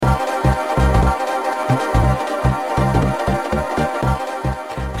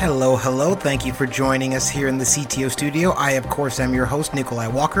Hello. Thank you for joining us here in the CTO studio. I, of course, am your host, Nikolai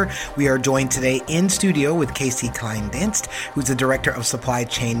Walker. We are joined today in studio with Casey Klein-Dinst, who's the Director of Supply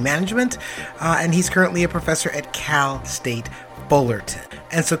Chain Management, and he's currently a professor at Cal State Fullerton.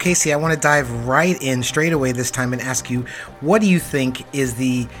 And so, Casey, I want to dive right in straight away this time and ask you, what do you think is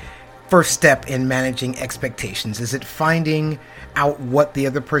the first step in managing expectations? Is it finding out what the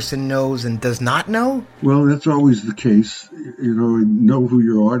other person knows and does not know? Well, that's always the case. Know who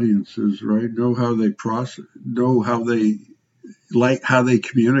your audience is, right? Know how they process, know how they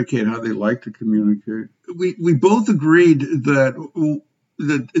communicate, how they like to communicate. We both agreed that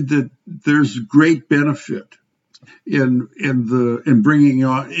there's great benefit in bringing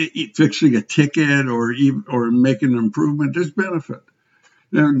on fixing a ticket or making an improvement. There's benefit,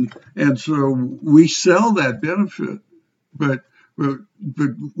 and so we sell that benefit, but we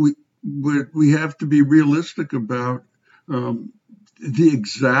have to be realistic about the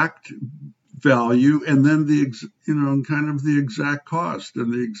exact value and then the exact cost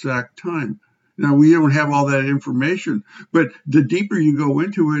and the exact time. Now, we don't have all that information, but the deeper you go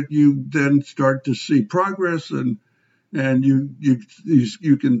into it, you then start to see progress, and you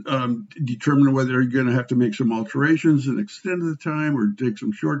can determine whether you're going to have to make some alterations and extend the time or take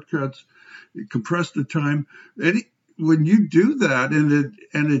some shortcuts, compress the time. When you do that,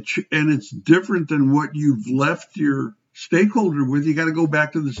 and it's different than what you've left your stakeholder with, you got to go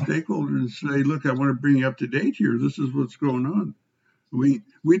back to the stakeholder and say, "Look, I want to bring you up to date here. This is what's going on. We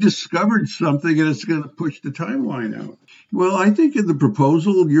discovered something, and it's going to push the timeline out." Well, I think in the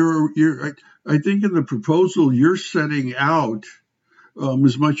proposal you're setting out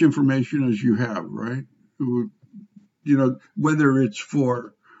as much information as you have, right? Whether it's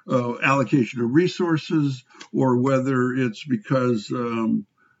for allocation of resources, or whether it's because some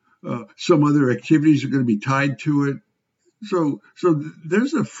other activities are going to be tied to it. So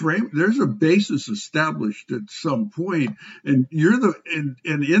there's a basis established at some point, and and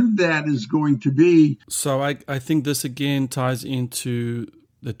in that is going to be. So I think this again ties into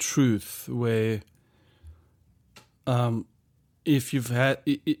the truth, where if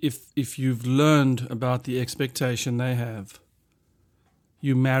you've learned about the expectation they have,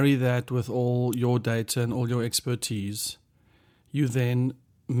 you marry that with all your data and all your expertise. You then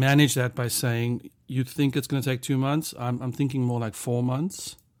manage that by saying, you think it's going to take 2 months? I'm thinking more like 4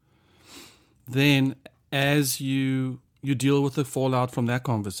 months. Then as you deal with the fallout from that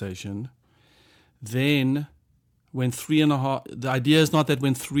conversation, then when the idea is not that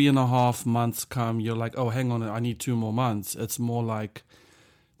when 3.5 months come, you're like, oh, hang on, I need 2 more months. It's more like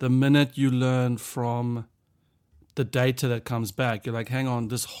the minute you learn from the data that comes back, you're like, hang on,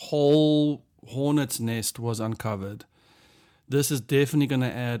 this whole hornet's nest was uncovered. This is definitely going to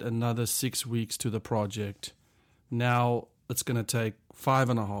add another 6 weeks to the project. Now it's going to take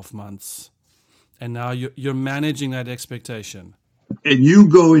 5.5 months. And now you're managing that expectation. And you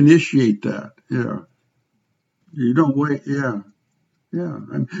go initiate that. Yeah. You don't wait. Yeah. Yeah.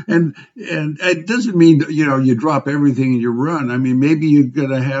 And it doesn't mean, you drop everything and you run. I mean, maybe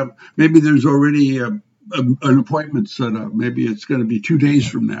there's already an appointment set up. Maybe it's going to be 2 days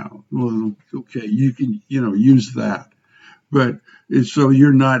from now. Well, okay, you can, use that. But so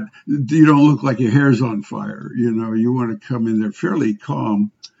you don't look like your hair's on fire. You want to come in there fairly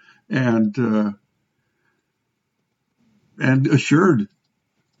calm and assured,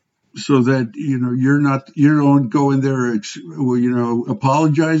 so that you don't go in there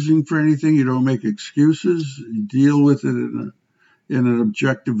apologizing for anything. You don't make excuses. You deal with it in an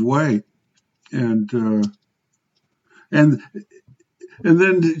objective way, and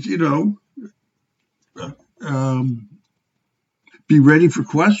then be ready for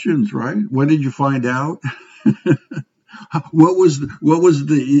questions, right? When did you find out? What was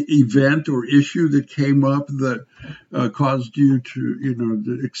the event or issue that came up that caused you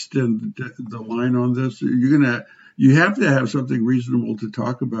to extend the line on this? You have to have something reasonable to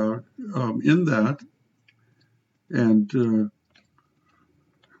talk about in that, and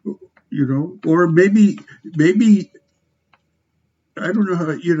or maybe I don't know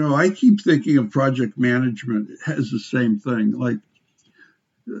how. I keep thinking of project management as the same thing, like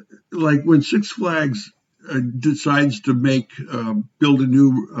when Six Flags decides to build a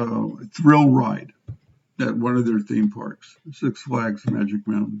new thrill ride at one of their theme parks, Six Flags Magic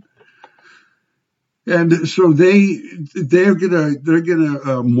Mountain, and so they're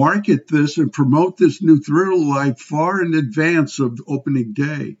gonna market this and promote this new thrill ride far in advance of opening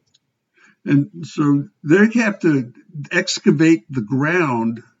day, and so they have to excavate the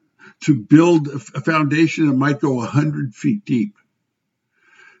ground to build a foundation that might go 100 feet deep.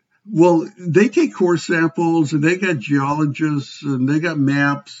 Well, they take core samples, and they got geologists, and they got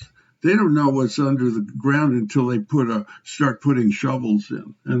maps, They don't know what's under the ground until they start putting shovels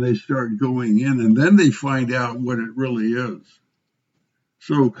in, and they start going in, and then they find out what it really is.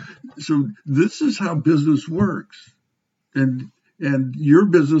 So this is how business works, and your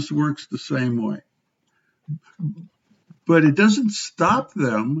business works the same way. But it doesn't stop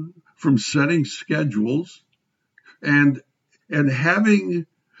them from setting schedules and knowing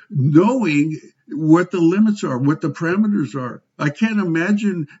what the limits are, what the parameters are. I can't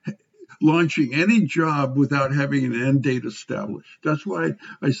imagine launching any job without having an end date established. That's why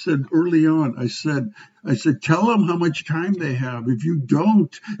I said early on, I said, tell them how much time they have. If you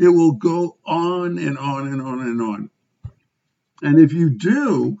don't, it will go on and on and on and on. And if you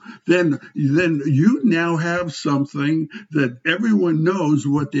do, then you now have something that everyone knows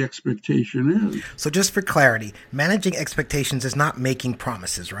what the expectation is. So just for clarity, managing expectations is not making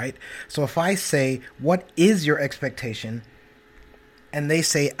promises, right? So if I say, what is your expectation? And they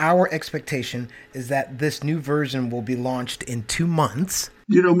say, our expectation is that this new version will be launched in 2 months.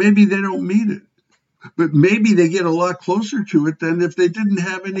 Maybe they don't meet it. But maybe they get a lot closer to it than if they didn't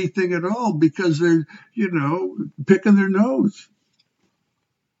have anything at all, because they're, picking their nose.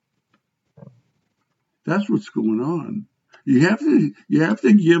 That's what's going on. You have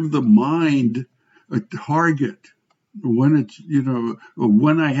to give the mind a target when it's,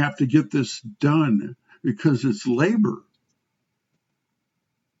 when I have to get this done, because it's labor.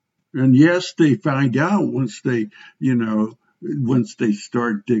 And yes, they find out once they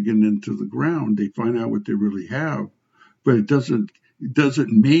start digging into the ground, they find out what they really have. But it doesn't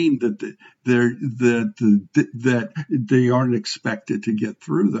mean that they aren't expected to get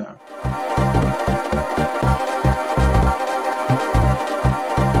through that.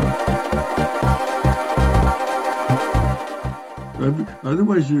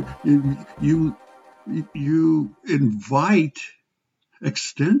 Otherwise, you invite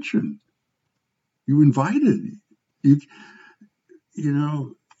extension. You invite it. You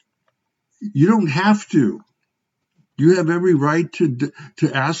don't have to. You have every right to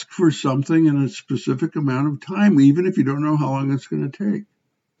ask for something in a specific amount of time, even if you don't know how long it's going to take.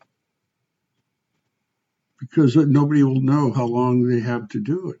 Because nobody will know how long they have to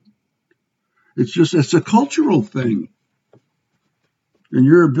do it. It's a cultural thing. And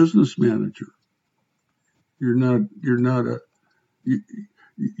you're a business manager. You're not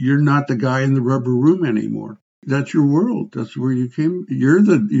the guy in the rubber room anymore. That's your world. That's where you came. You're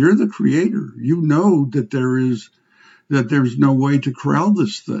the creator. You know that there's no way to corral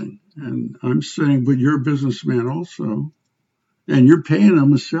this thing. And I'm saying, but you're a businessman also, and you're paying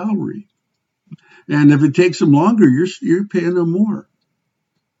them a salary. And if it takes them longer, you're paying them more.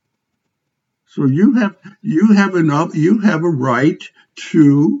 So you have a right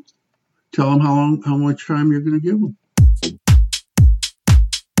to tell them how much time you're going to give them.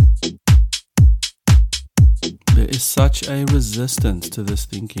 There is such a resistance to this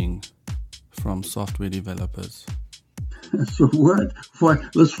thinking from software developers. So what?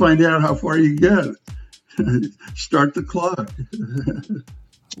 Let's find out how far you get. Start the clock.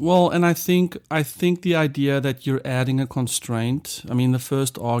 Well, and I think the idea that you're adding a constraint, I mean, the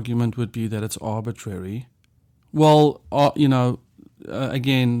first argument would be that it's arbitrary. Well,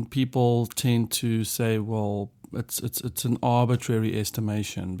 again, people tend to say, well, it's an arbitrary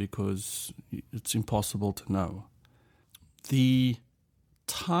estimation because it's impossible to know. The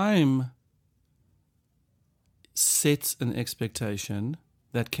time sets an expectation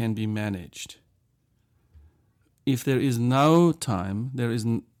that can be managed. If there is no time, there's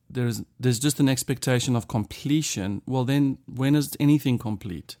just an expectation of completion. Well, then when is anything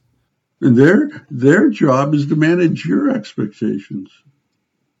complete? And their job is to manage your expectations.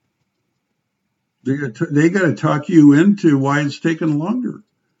 They got to talk you into why it's taking longer.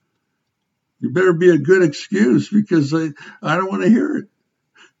 You better be a good excuse, because I don't want to hear it.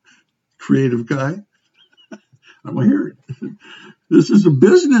 Creative guy, I don't want to hear it. This is a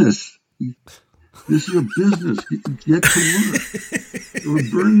business. This is a business. Get to work. We're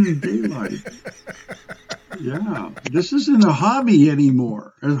burning daylight. Yeah. This isn't a hobby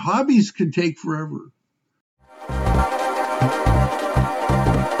anymore. And hobbies can take forever.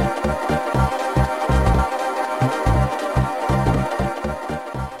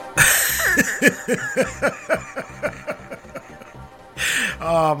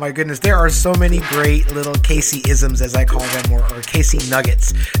 Oh my goodness, there are so many great little Casey-isms, as I call them, or Casey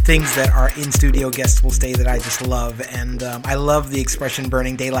nuggets, things that our in-studio guests will say that I just love. And I love the expression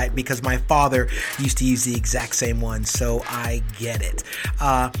burning daylight because my father used to use the exact same one, so I get it.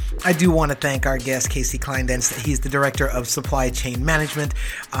 I do want to thank our guest, Casey Kleindentz. He's the Director of Supply Chain Management.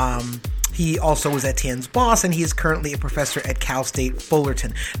 He also was Etienne's boss, and he is currently a professor at Cal State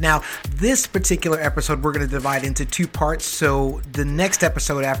Fullerton. Now, this particular episode we're going to divide into 2 parts, so the next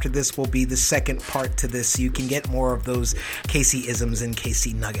episode after this will be the second part to this, so you can get more of those Casey-isms and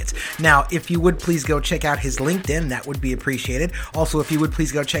Casey nuggets. Now, if you would please go check out his LinkedIn, that would be appreciated. Also, if you would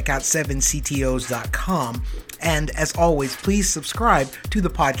please go check out 7ctos.com. And as always, please subscribe to the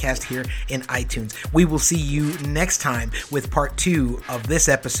podcast here in iTunes. We will see you next time with part 2 of this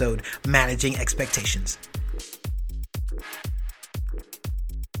episode, Managing Expectations.